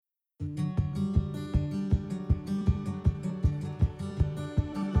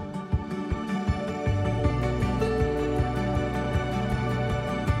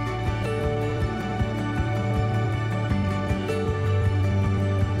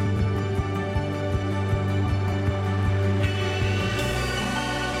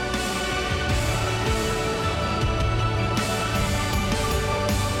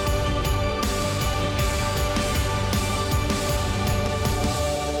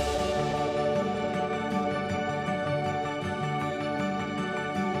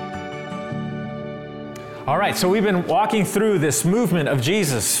All right, so we've been walking through this movement of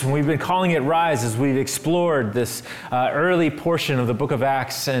Jesus. We've been calling it Rise as we've explored this early portion of the book of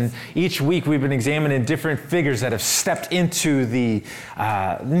Acts. And each week we've been examining different figures that have stepped into the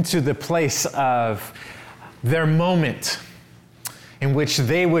place of their moment in which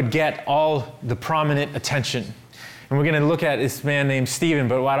they would get all the prominent attention. And we're going to look at this man named Stephen,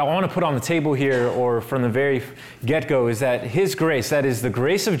 but what I want to put on the table here, or from the very get-go, is that his grace, that is the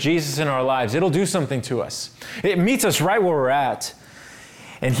grace of Jesus in our lives, it'll do something to us. It meets us right where we're at,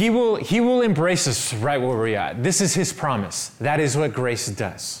 and he will embrace us right where we're at. This is his promise. That is what grace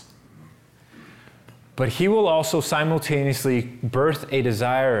does. But he will also simultaneously birth a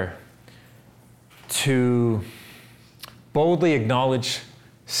desire to boldly acknowledge,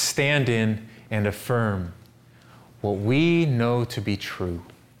 stand in, and affirm what we know to be true.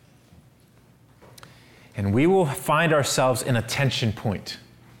 And we will find ourselves in a tension point.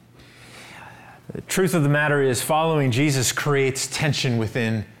 The truth of the matter is, following Jesus creates tension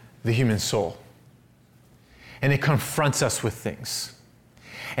within the human soul. And it confronts us with things.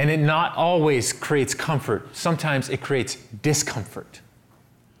 And it not always creates comfort. Sometimes it creates discomfort.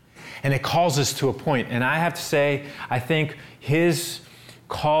 And it calls us to a point. And I have to say, I think his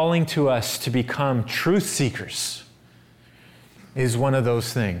calling to us to become truth seekers is one of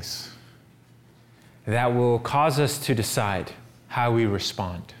those things that will cause us to decide how we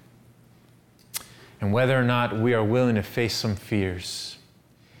respond and whether or not we are willing to face some fears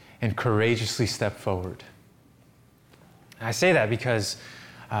and courageously step forward. I say that because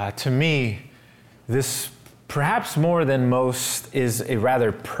to me, this perhaps more than most is a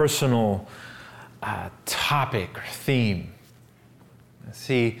rather personal topic or theme.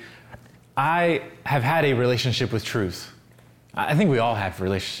 See, I have had a relationship with truth. I think we all have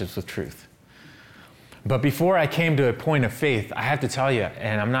relationships with truth. But before I came to a point of faith, I have to tell you,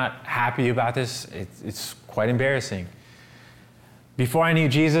 and I'm not happy about this, it's quite embarrassing. Before I knew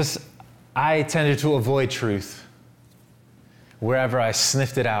Jesus, I tended to avoid truth. Wherever I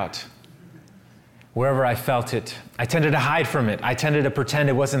sniffed it out, wherever I felt it, I tended to hide from it. I tended to pretend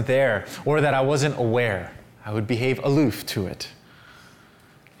it wasn't there or that I wasn't aware. I would behave aloof to it.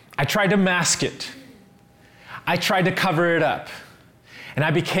 I tried to mask it. I tried to cover it up. And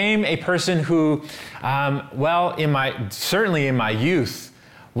I became a person who, certainly in my youth,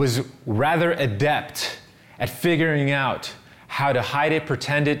 was rather adept at figuring out how to hide it,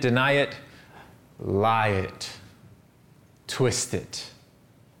 pretend it, deny it, lie it, twist it.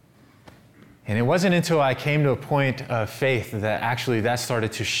 And it wasn't until I came to a point of faith that actually that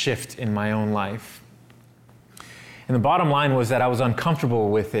started to shift in my own life. And the bottom line was that I was uncomfortable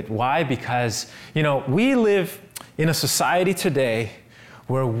with it. Why? Because, we live in a society today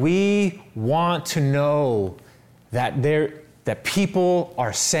where we want to know that people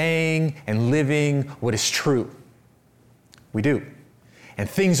are saying and living what is true. We do. And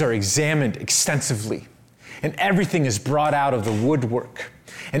things are examined extensively. And everything is brought out of the woodwork.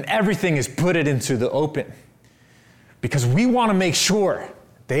 And everything is put into the open. Because we want to make sure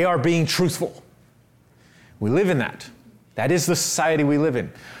they are being truthful. We live in that. That is the society we live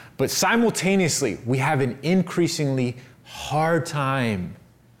in. But simultaneously, we have an increasingly hard time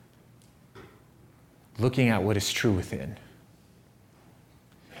looking at what is true within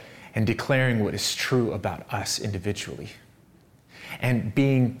and declaring what is true about us individually and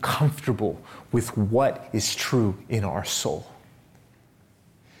being comfortable with what is true in our soul.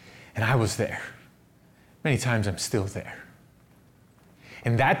 And I was there. Many times I'm still there.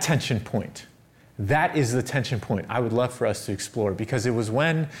 And that tension point, that is the tension point I would love for us to explore, because it was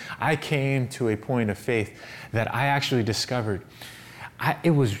when I came to a point of faith that I actually discovered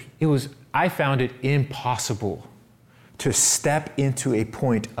I found it impossible to step into a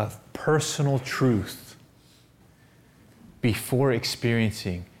point of personal truth before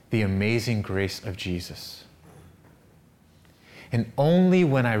experiencing the amazing grace of Jesus. And only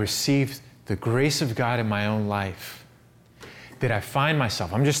when I received the grace of God in my own life did I find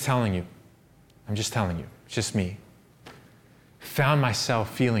myself, I'm just telling you, it's just me, found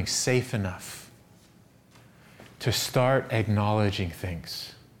myself feeling safe enough to start acknowledging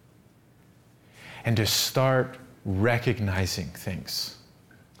things and to start recognizing things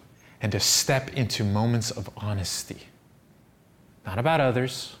and to step into moments of honesty, not about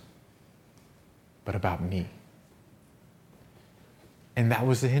others, but about me. And that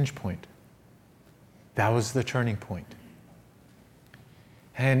was the hinge point. That was the turning point.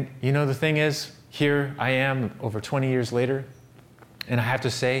 And the thing is, here I am over 20 years later, and I have to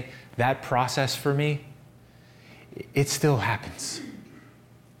say, that process for me, it still happens.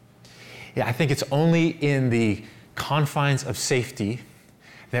 Yeah, I think it's only in the confines of safety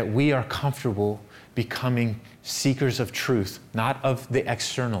that we are comfortable becoming seekers of truth, not of the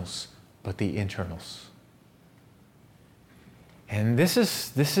externals, but the internals. And this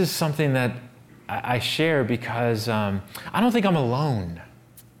is something that I share because I don't think I'm alone.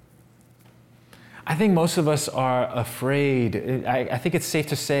 I think most of us are afraid. I think it's safe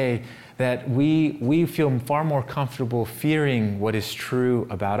to say that we feel far more comfortable fearing what is true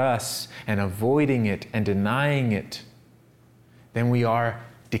about us and avoiding it and denying it than we are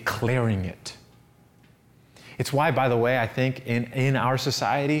declaring it. It's why, by the way, I think in our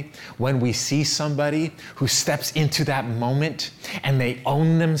society, when we see somebody who steps into that moment and they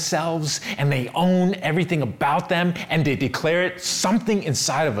own themselves and they own everything about them and they declare it, something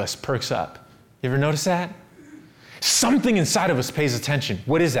inside of us perks up. You ever notice that? Something inside of us pays attention.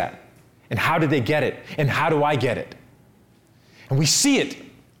 What is that? And how did they get it? And how do I get it? And we see it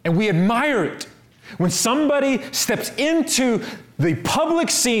and we admire it. When somebody steps into the public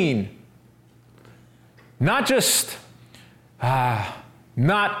scene, not just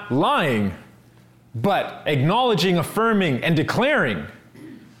not lying, but acknowledging, affirming, and declaring,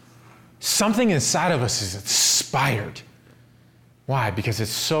 something inside of us is inspired. Why? Because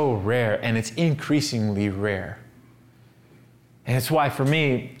it's so rare, and it's increasingly rare. And it's why, for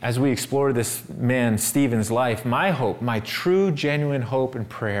me, as we explore this man, Stephen's life, my hope, my true, genuine hope and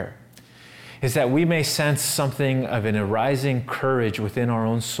prayer is that we may sense something of an arising courage within our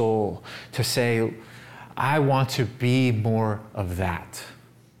own soul to say, I want to be more of that.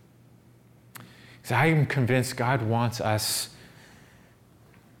 Because I am convinced God wants us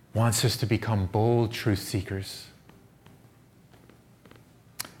to become bold truth seekers.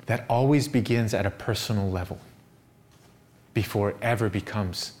 That always begins at a personal level before it ever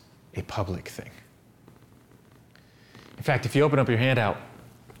becomes a public thing. In fact, if you open up your handout,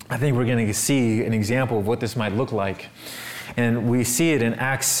 I think we're going to see an example of what this might look like. And we see it in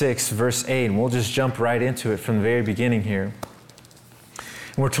Acts 6, verse 8, and we'll just jump right into it from the very beginning here.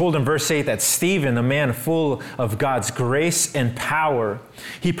 And we're told in verse 8 that Stephen, a man full of God's grace and power,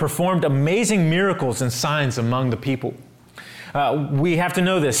 he performed amazing miracles and signs among the people. We have to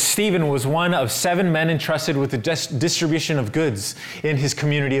know this. Stephen was one of 7 men entrusted with the distribution of goods in his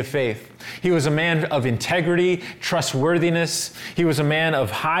community of faith. He was a man of integrity, trustworthiness. He was a man of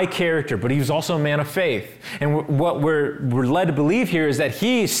high character, but he was also a man of faith. And what we're led to believe here is that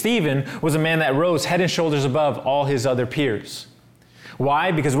Stephen, was a man that rose head and shoulders above all his other peers.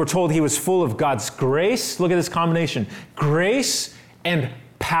 Why? Because we're told he was full of God's grace. Look at this combination. Grace and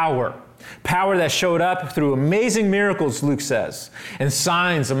power. Power that showed up through amazing miracles, Luke says, and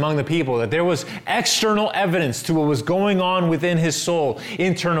signs among the people, that there was external evidence to what was going on within his soul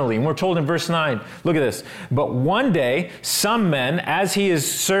internally. And we're told in verse 9, look at this. But one day, some men, as he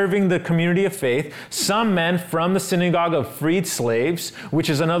is serving the community of faith, some men from the synagogue of freed slaves, which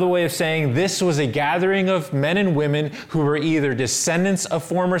is another way of saying this was a gathering of men and women who were either descendants of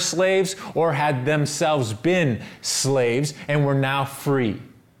former slaves or had themselves been slaves and were now free.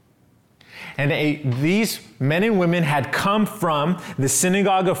 And these men and women had come from the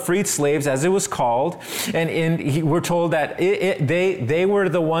synagogue of freed slaves, as it was called. And we're told that they were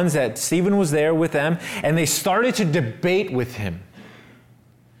the ones that Stephen was there with them. And they started to debate with him.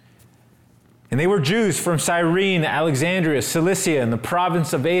 And they were Jews from Cyrene, Alexandria, Cilicia, and the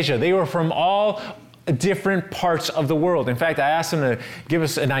province of Asia. They were from all different parts of the world. In fact, I asked them to give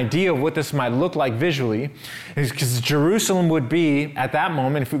us an idea of what this might look like visually. Because Jerusalem would be, at that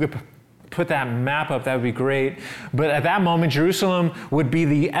moment, if we could put that map up, that would be great. But at that moment, Jerusalem would be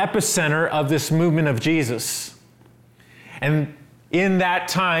the epicenter of this movement of Jesus. And in that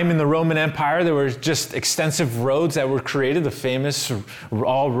time, in the Roman Empire, there were just extensive roads that were created. The famous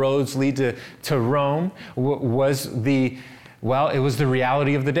all roads lead to Rome it was the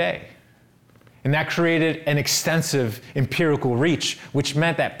reality of the day. And that created an extensive empirical reach, which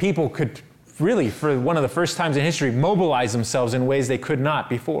meant that people could really, for one of the first times in history, mobilize themselves in ways they could not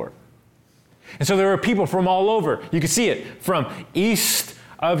before. And so there were people from all over. You could see it from east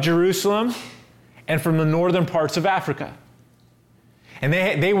of Jerusalem and from the northern parts of Africa. And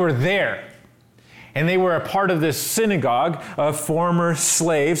they were there. And they were a part of this synagogue of former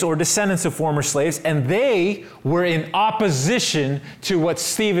slaves or descendants of former slaves. And they were in opposition to what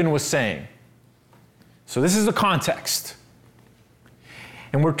Stephen was saying. So this is the context.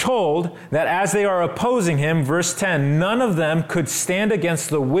 And we're told that as they are opposing him, verse 10, none of them could stand against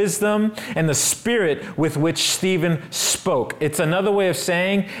the wisdom and the spirit with which Stephen spoke. It's another way of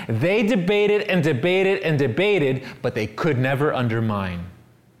saying they debated and debated and debated, but they could never undermine.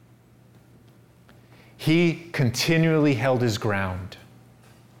 He continually held his ground.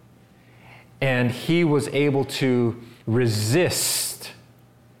 And he was able to resist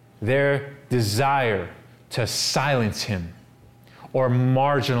their desire to silence him or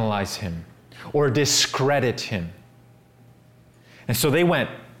marginalize him or discredit him. And so they went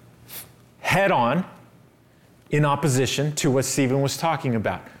head on in opposition to what Stephen was talking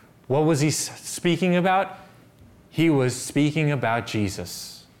about. What was he speaking about? He was speaking about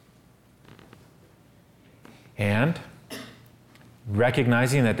Jesus. And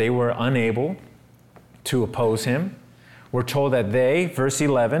recognizing that they were unable to oppose him, we're told that they, verse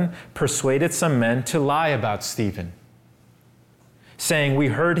 11, persuaded some men to lie about Stephen, saying, "We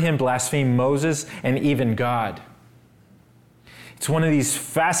heard him blaspheme Moses and even God." It's one of these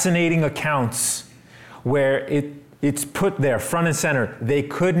fascinating accounts where it's put there, front and center. They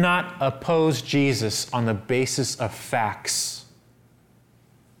could not oppose Jesus on the basis of facts.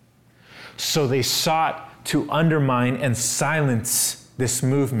 So they sought to undermine and silence this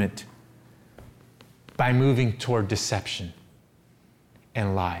movement by moving toward deception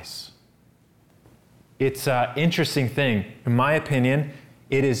and lies. It's an interesting thing. In my opinion,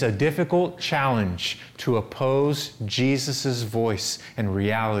 it is a difficult challenge to oppose Jesus' voice and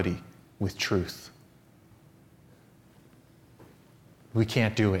reality with truth. We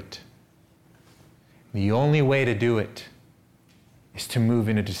can't do it. The only way to do it is to move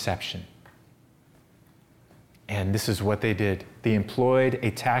into deception. And this is what they did. They employed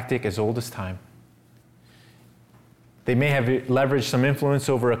a tactic as old as time. They may have leveraged some influence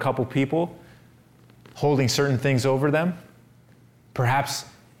over a couple people, holding certain things over them. Perhaps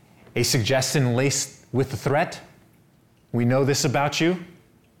a suggestion laced with a threat. We know this about you.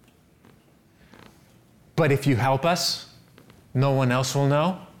 But if you help us, no one else will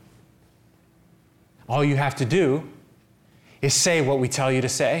know. All you have to do is say what we tell you to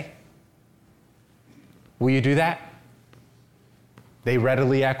say. Will you do that? They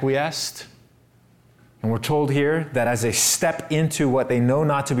readily acquiesced. And we're told here that as they step into what they know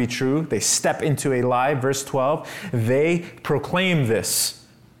not to be true, they step into a lie. Verse 12, they proclaim this.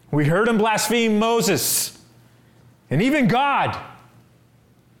 "We heard him blaspheme Moses and even God."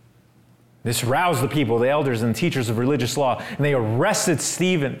 This roused the people, the elders and teachers of religious law, and they arrested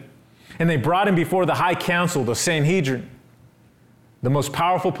Stephen. And they brought him before the high council, the Sanhedrin, the most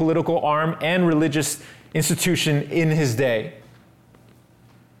powerful political arm and religious institution in his day.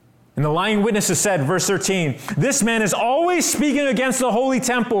 And the lying witnesses said, verse 13, "This man is always speaking against the holy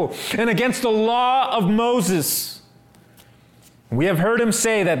temple and against the law of Moses. We have heard him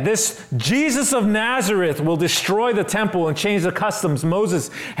say that this Jesus of Nazareth will destroy the temple and change the customs Moses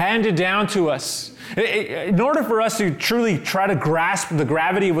handed down to us." In order for us to truly try to grasp the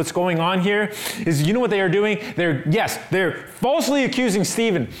gravity of what's going on here, is you know what they are doing? They're falsely accusing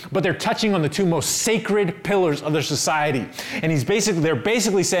Stephen, but they're touching on the two most sacred pillars of their society. And they're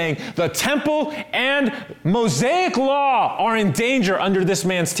basically saying the temple and Mosaic law are in danger under this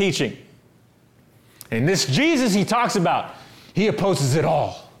man's teaching. And this Jesus he talks about, he opposes it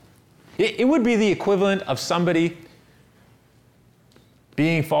all. It would be the equivalent of somebody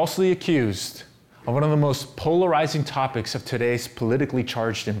being falsely accused of one of the most polarizing topics of today's politically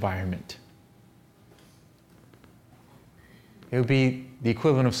charged environment. It would be the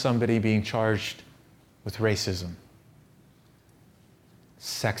equivalent of somebody being charged with racism,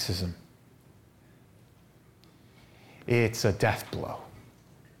 sexism. It's a death blow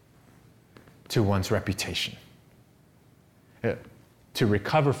to one's reputation. To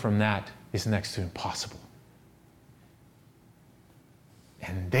recover from that is next to impossible.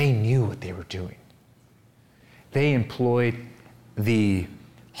 And they knew what they were doing. They employed the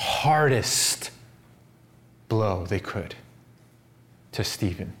hardest blow they could to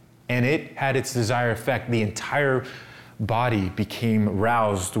Stephen. And it had its desired effect. The entire body became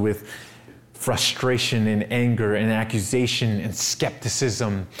roused with frustration and anger and accusation and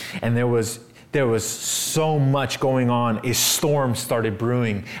skepticism. And there was so much going on. A storm started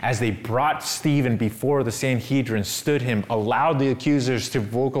brewing as they brought Stephen before the Sanhedrin, stood him, allowed the accusers to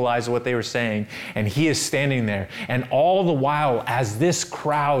vocalize what they were saying, and he is standing there. And all the while, as this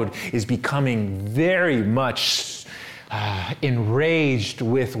crowd is becoming very much enraged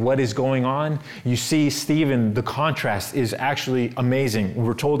with what is going on, you see Stephen, the contrast is actually amazing.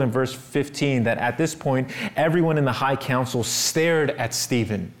 We're told in verse 15 that at this point, everyone in the high council stared at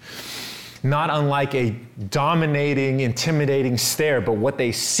Stephen. Not unlike a dominating, intimidating stare, but what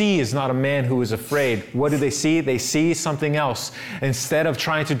they see is not a man who is afraid. What do they see? They see something else. Instead of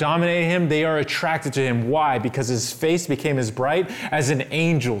trying to dominate him, they are attracted to him. Why? Because his face became as bright as an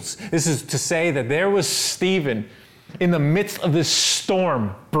angel's. This is to say that there was Stephen in the midst of this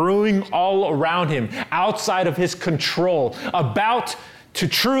storm brewing all around him, outside of his control, about to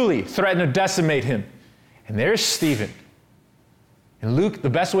truly threaten to decimate him. And there's Stephen. And Luke, the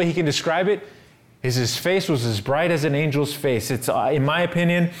best way he can describe it is his face was as bright as an angel's face. It's, in my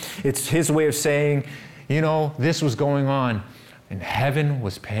opinion, it's his way of saying, this was going on, and heaven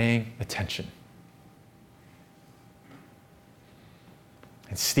was paying attention.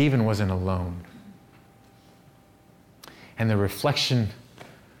 And Stephen wasn't alone. And the reflection,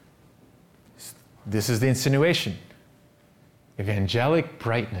 this is the insinuation, angelic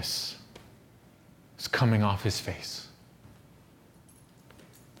brightness is coming off his face.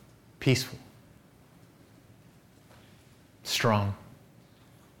 Peaceful, strong,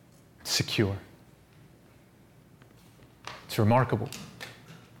 secure. It's remarkable.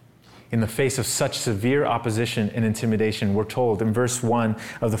 In the face of such severe opposition and intimidation, we're told in verse 1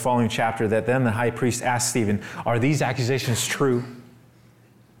 of the following chapter that then the high priest asked Stephen, "Are these accusations true?"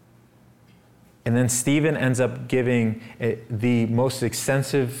 And then Stephen ends up giving the most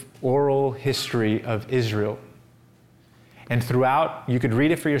extensive oral history of Israel. And throughout, you could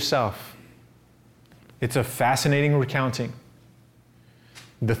read it for yourself. It's a fascinating recounting.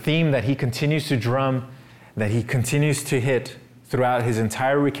 The theme that he continues to drum, that he continues to hit throughout his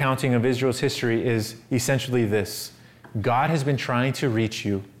entire recounting of Israel's history is essentially this: God has been trying to reach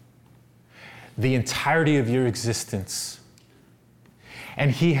you the entirety of your existence,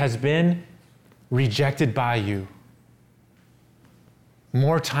 and he has been rejected by you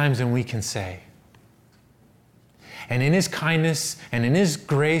more times than we can say. And in his kindness and in his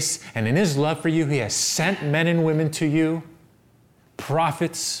grace and in his love for you, he has sent men and women to you,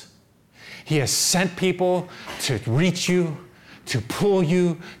 prophets. He has sent people to reach you, to pull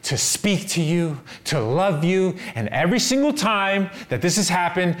you, to speak to you, to love you. And every single time that this has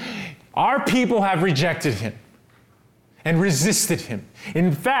happened, our people have rejected him and resisted him.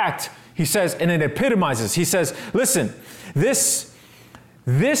 In fact, he says, and it epitomizes, he says, listen, this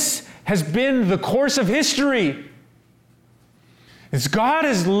has been the course of history. As God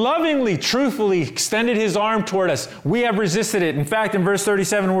has lovingly, truthfully extended his arm toward us, we have resisted it. In fact, in verse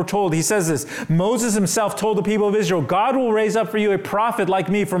 37, we're told, he says this, Moses himself told the people of Israel, God will raise up for you a prophet like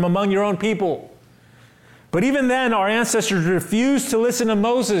me from among your own people. But even then, our ancestors refused to listen to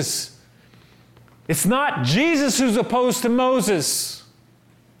Moses. It's not Jesus who's opposed to Moses.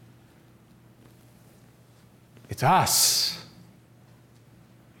 It's us.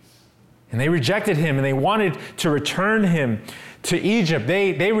 And they rejected him, and they wanted to return him to Egypt.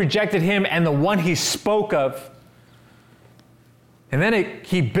 They rejected him and the one he spoke of. And then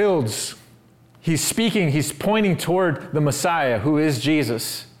he builds. He's speaking, he's pointing toward the Messiah, who is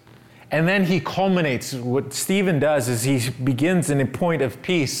Jesus. And then he culminates. What Stephen does is he begins in a point of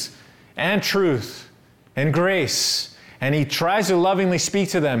peace and truth and grace. And he tries to lovingly speak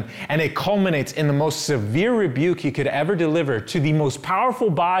to them, and it culminates in the most severe rebuke he could ever deliver to the most powerful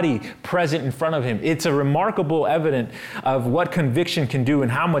body present in front of him. It's a remarkable evidence of what conviction can do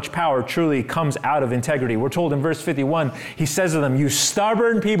and how much power truly comes out of integrity. We're told in verse 51, he says to them, you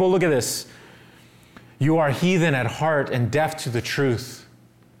stubborn people, look at this. You are heathen at heart and deaf to the truth.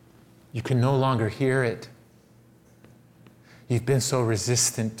 You can no longer hear it. You've been so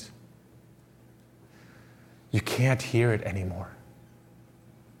resistant. You can't hear it anymore.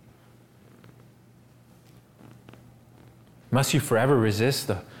 Must you forever resist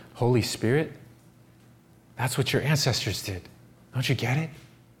the Holy Spirit? That's what your ancestors did. Don't you get it?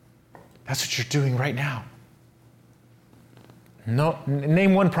 That's what you're doing right now. No,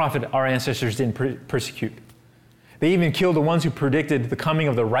 name one prophet our ancestors didn't persecute. They even killed the ones who predicted the coming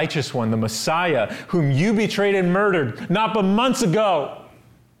of the righteous one, the Messiah, whom you betrayed and murdered not but months ago.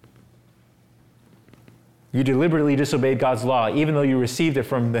 You deliberately disobeyed God's law, even though you received it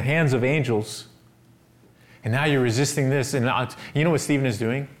from the hands of angels. And now you're resisting this. And you know what Stephen is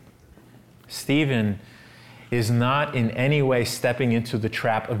doing? Stephen is not in any way stepping into the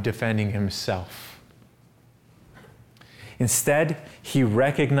trap of defending himself. Instead, he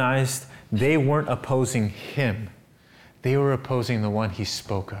recognized they weren't opposing him. They were opposing the one he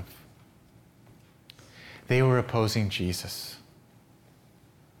spoke of. They were opposing Jesus.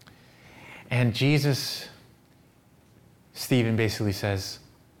 And Jesus, Stephen basically says,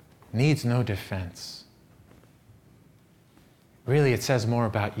 needs no defense. Really, it says more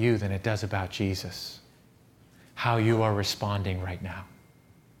about you than it does about Jesus, how you are responding right now.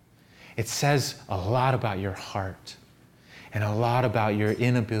 It says a lot about your heart and a lot about your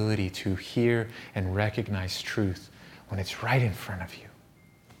inability to hear and recognize truth when it's right in front of you.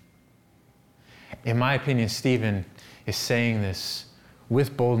 In my opinion, Stephen is saying this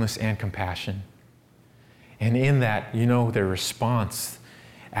with boldness and compassion. And in that, their response,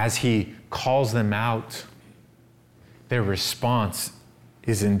 as he calls them out, their response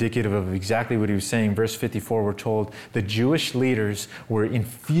is indicative of exactly what he was saying. Verse 54, we're told the Jewish leaders were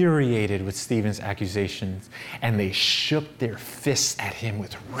infuriated with Stephen's accusations, and they shook their fists at him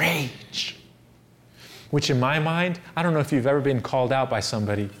with rage. Which in my mind, I don't know if you've ever been called out by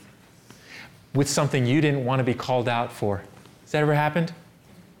somebody with something you didn't want to be called out for. Has that ever happened?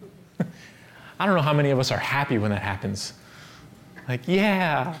 I don't know how many of us are happy when that happens. Like,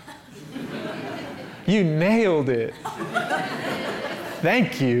 yeah, you nailed it.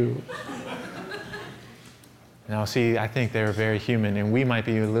 Thank you. Now, see, I think they're very human, and we might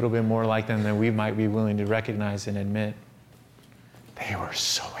be a little bit more like them than we might be willing to recognize and admit. They were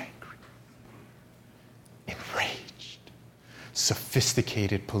so angry, enraged,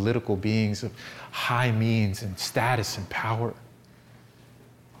 sophisticated political beings of high means and status and power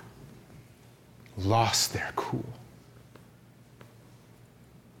lost their cool.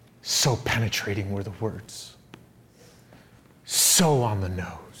 So penetrating were the words. So on the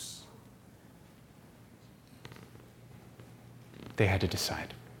nose. They had to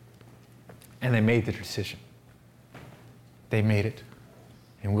decide. And they made the decision. They made it.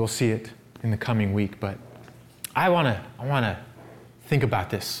 And we'll see it in the coming week. But I want to think about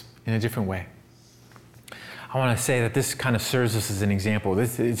this in a different way. I want to say that this kind of serves us as an example.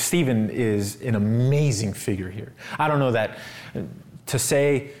 Stephen is an amazing figure here. I don't know that to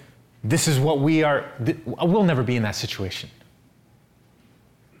say this is what we are, we'll never be in that situation.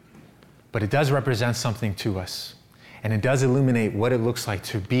 But it does represent something to us. And it does illuminate what it looks like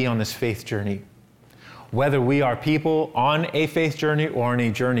to be on this faith journey. Whether we are people on a faith journey or on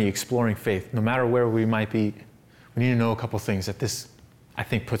a journey exploring faith, no matter where we might be, we need to know a couple things that this, I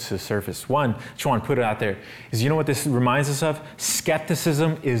think, puts to the surface. One, just want to put it out there, is you know what this reminds us of?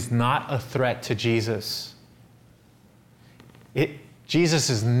 Skepticism is not a threat to Jesus. Jesus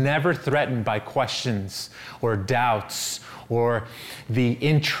is never threatened by questions or doubts or the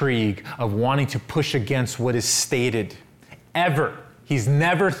intrigue of wanting to push against what is stated. Ever. He's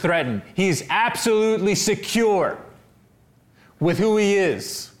never threatened. He's absolutely secure with who he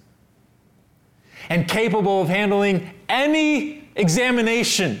is and capable of handling any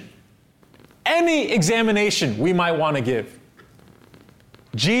examination we might want to give.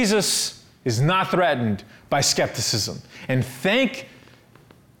 Jesus is not threatened by skepticism. And thank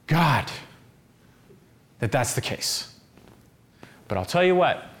God that that's the case. But I'll tell you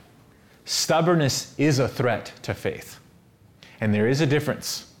what, stubbornness is a threat to faith. And there is a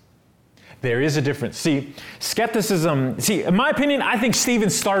difference. There is a difference. See, skepticism, in my opinion, I think Stephen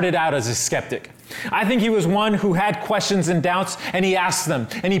started out as a skeptic. I think he was one who had questions and doubts, and he asked them,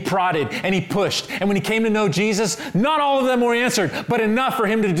 and he prodded, and he pushed. And when he came to know Jesus, not all of them were answered, but enough for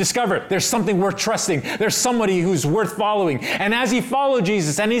him to discover there's something worth trusting. There's somebody who's worth following. And as he followed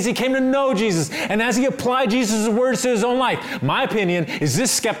Jesus, and as he came to know Jesus, and as he applied Jesus' words to his own life, my opinion is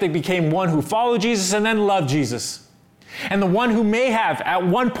this skeptic became one who followed Jesus and then loved Jesus. And the one who may have, at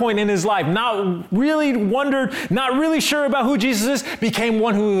one point in his life, not really wondered, not really sure about who Jesus is, became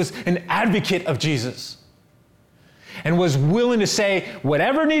one who was an advocate of Jesus and was willing to say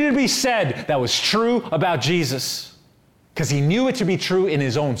whatever needed to be said that was true about Jesus because he knew it to be true in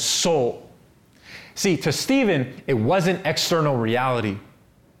his own soul. See, to Stephen, it wasn't external reality.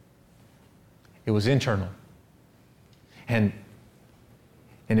 It was internal. And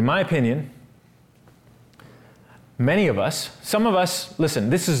in my opinion, many of us, some of us,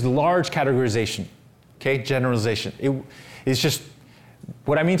 listen, this is large categorization, okay, generalization. It's just,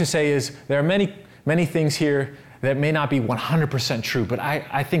 what I mean to say is there are many things here that may not be 100% true, but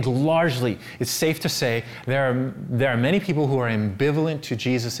I think largely it's safe to say there are many people who are ambivalent to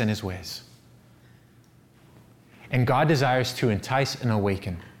Jesus and his ways. And God desires to entice and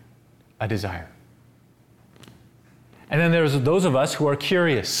awaken a desire. And then there's those of us who are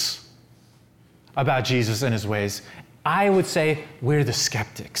curious about Jesus and his ways. I would say we're the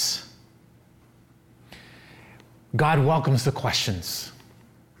skeptics. God welcomes the questions.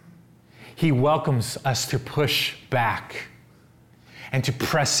 He welcomes us to push back and to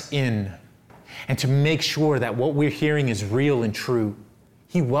press in and to make sure that what we're hearing is real and true.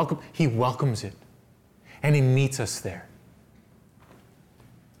 He welcomes it, and he meets us there.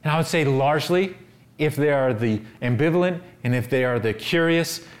 And I would say largely, if they are the ambivalent and if they are the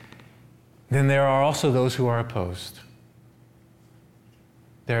curious, then there are also those who are opposed.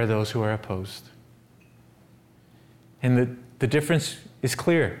 There are those who are opposed. And the difference is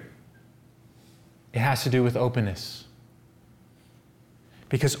clear. It has to do with openness.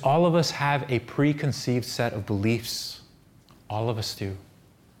 Because all of us have a preconceived set of beliefs. All of us do.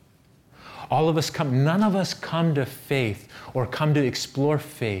 None of us come to faith or come to explore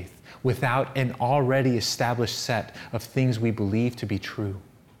faith without an already established set of things we believe to be true.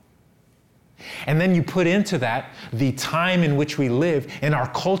 And then you put into that the time in which we live, and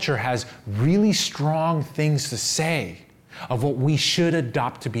our culture has really strong things to say of what we should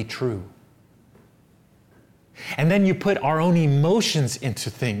adopt to be true. And then you put our own emotions into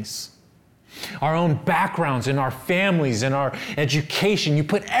things, our own backgrounds and our families and our education. You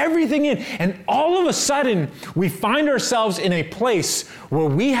put everything in, and all of a sudden, we find ourselves in a place where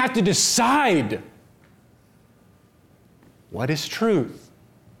we have to decide what is truth.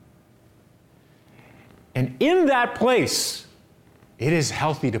 And in that place, it is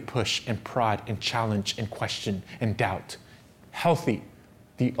healthy to push and prod and challenge and question and doubt. Healthy.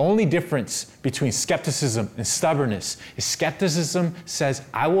 The only difference between skepticism and stubbornness is skepticism says,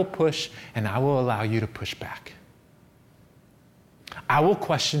 I will push and I will allow you to push back. I will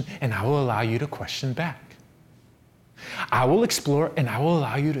question and I will allow you to question back. I will explore and I will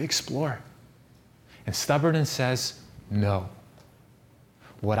allow you to explore. And stubbornness says, no.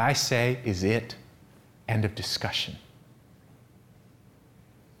 What I say is it. End of discussion.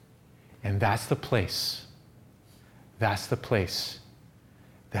 And that's the place that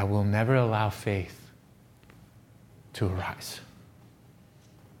will never allow faith to arise.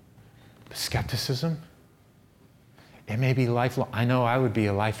 But skepticism, it may be lifelong. I know I would be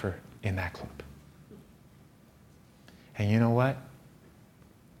a lifer in that club. And you know what?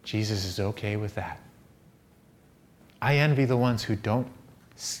 Jesus is okay with that. I envy the ones who don't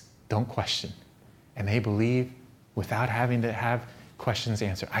question, and they believe without having to have questions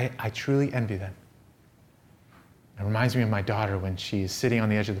answered. I truly envy them. It reminds me of my daughter when she's sitting on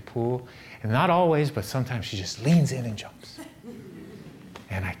the edge of the pool, and not always, but sometimes she just leans in and jumps.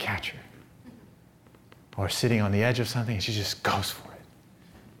 And I catch her. Or sitting on the edge of something, and she just goes for it.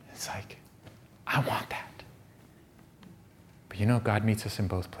 It's like, I want that. But you know, God meets us in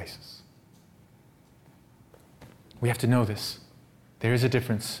both places. We have to know this. There is a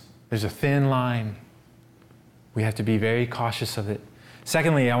difference. There's a thin line. We have to be very cautious of it.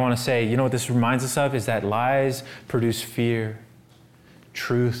 Secondly, I want to say, you know what this reminds us of is that lies produce fear.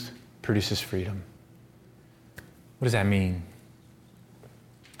 Truth produces freedom. What does that mean?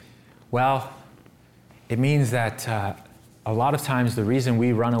 Well, it means that a lot of times the reason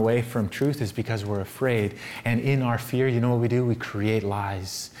we run away from truth is because we're afraid. And in our fear, you know what we do? We create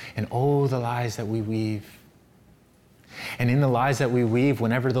lies. And oh, the lies that we weave. And in the lies that we weave,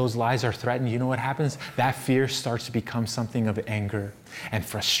 whenever those lies are threatened, you know what happens? That fear starts to become something of anger and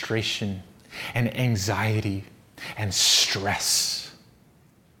frustration and anxiety and stress.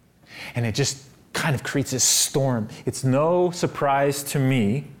 And it just kind of creates this storm. It's no surprise to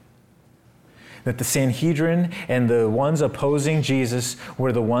me that the Sanhedrin and the ones opposing Jesus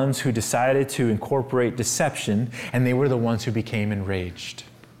were the ones who decided to incorporate deception, and they were the ones who became enraged.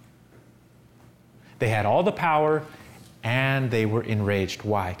 They had all the power, and they were enraged.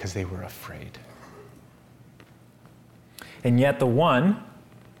 Why? Because they were afraid. And yet the one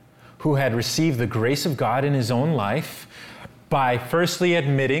who had received the grace of God in his own life by firstly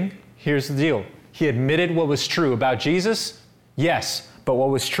admitting, here's the deal, he admitted what was true about Jesus, yes, but what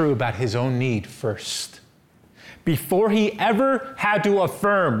was true about his own need first. Before he ever had to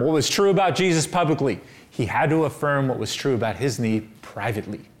affirm what was true about Jesus publicly, he had to affirm what was true about his need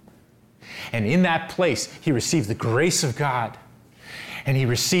privately. And in that place, he received the grace of God. And he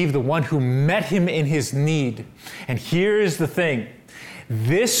received the one who met him in his need. And here is the thing.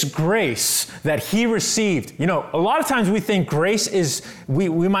 This grace that he received, you know, a lot of times we think grace is, we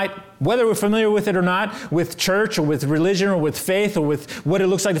might, whether we're familiar with it or not, with church or with religion or with faith or with what it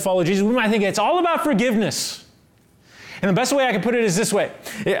looks like to follow Jesus, we might think it's all about forgiveness. And the best way I can put it is this way.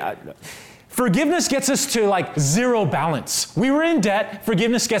 Forgiveness gets us to like zero balance. We were in debt.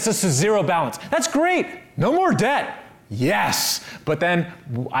 Forgiveness gets us to zero balance. That's great. No more debt. Yes. But then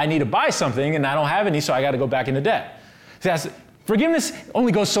I need to buy something and I don't have any, so I got to go back into debt. Forgiveness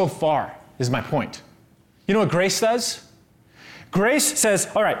only goes so far, is my point. You know what grace does? Grace says,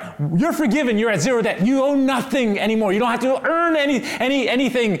 all right, you're forgiven, you're at zero debt. You owe nothing anymore. You don't have to earn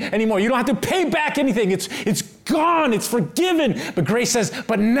anything anymore. You don't have to pay back anything. It's gone, it's forgiven. But grace says,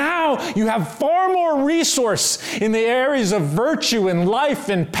 but now you have far more resource in the areas of virtue and life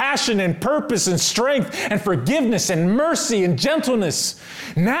and passion and purpose and strength and forgiveness and mercy and gentleness.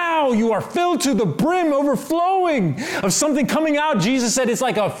 Now you are filled to the brim, overflowing of something coming out. Jesus said it's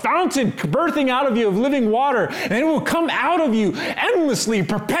like a fountain birthing out of you of living water, and it will come out of you endlessly,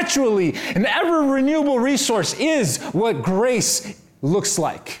 perpetually. An ever renewable resource is what grace looks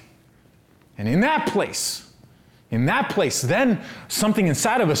like. And in that place, In that place, then something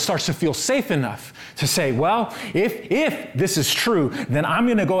inside of us starts to feel safe enough to say, well, if this is true, then I'm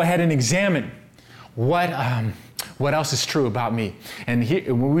going to go ahead and examine what else is true about me. And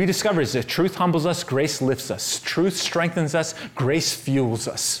here, what we discover is that truth humbles us, grace lifts us. Truth strengthens us, grace fuels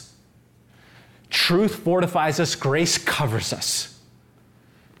us. Truth fortifies us, grace covers us.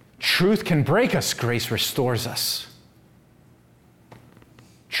 Truth can break us, grace restores us.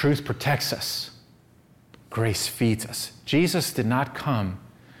 Truth protects us. Grace feeds us. Jesus did not come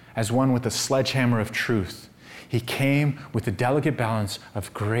as one with a sledgehammer of truth. He came with the delicate balance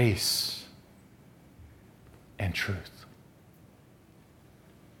of grace and truth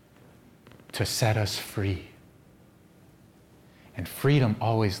to set us free. And freedom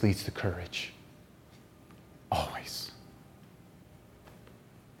always leads to courage. Always.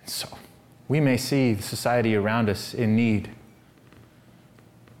 And so, we may see the society around us in need,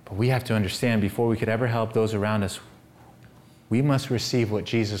 but we have to understand before we could ever help those around us, we must receive what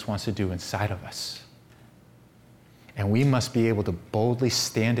Jesus wants to do inside of us. And we must be able to boldly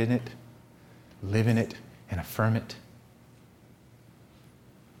stand in it, live in it, and affirm it.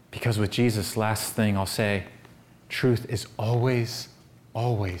 Because with Jesus, last thing I'll say, truth is always,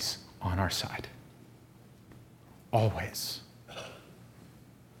 always on our side. Always.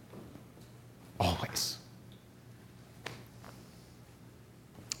 Always.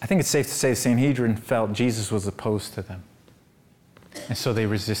 I think it's safe to say the Sanhedrin felt Jesus was opposed to them. And so they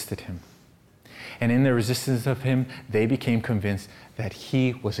resisted him. And in their resistance of him, they became convinced that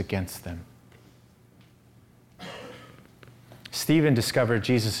he was against them. Stephen discovered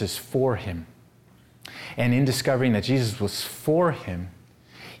Jesus is for him. And in discovering that Jesus was for him,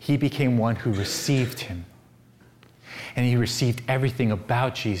 he became one who received him. And he received everything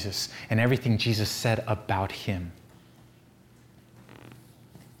about Jesus and everything Jesus said about him.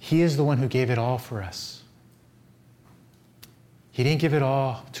 He is the one who gave it all for us. He didn't give it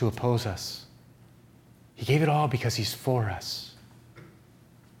all to oppose us. He gave it all because he's for us.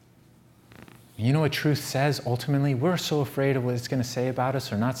 And you know what truth says ultimately? We're so afraid of what it's going to say about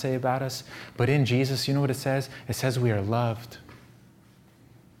us or not say about us. But in Jesus, you know what it says? It says we are loved.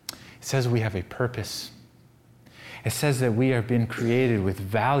 It says we have a purpose. It says that we have been created with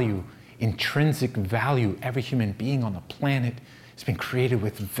value, intrinsic value. Every human being on the planet has been created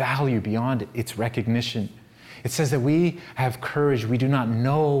with value beyond its recognition. It says that we have courage we do not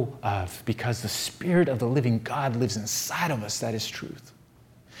know of because the Spirit of the living God lives inside of us. That is truth.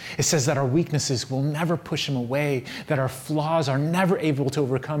 It says that our weaknesses will never push him away, that our flaws are never able to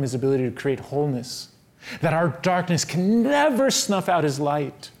overcome his ability to create wholeness, that our darkness can never snuff out his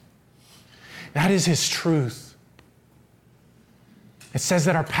light. That is his truth. It says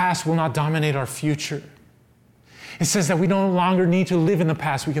that our past will not dominate our future. It says that we no longer need to live in the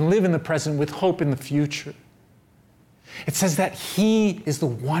past. We can live in the present with hope in the future. It says that he is the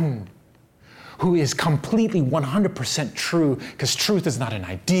one who is completely 100% true, because truth is not an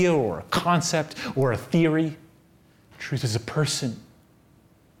idea or a concept or a theory. Truth is a person.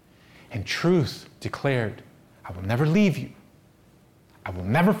 And truth declared, I will never leave you. I will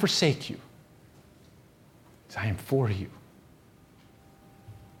never forsake you, because I am for you.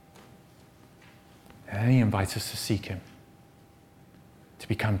 And then he invites us to seek him, to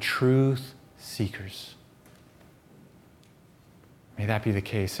become truth seekers. May that be the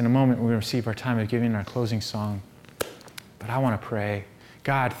case. In a moment, we're going to receive our time of giving our closing song. But I want to pray.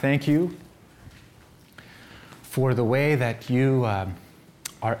 God, thank you for the way that you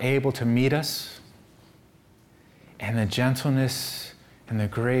are able to meet us, and the gentleness and the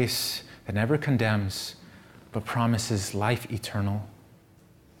grace that never condemns, but promises life eternal.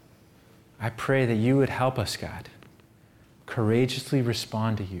 I pray that you would help us, God, courageously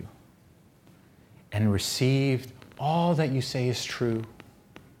respond to you and receive all that you say is true.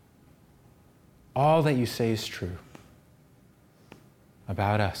 All that you say is true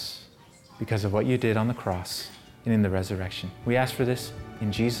about us because of what you did on the cross and in the resurrection. We ask for this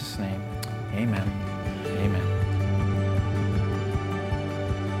in Jesus' name. Amen.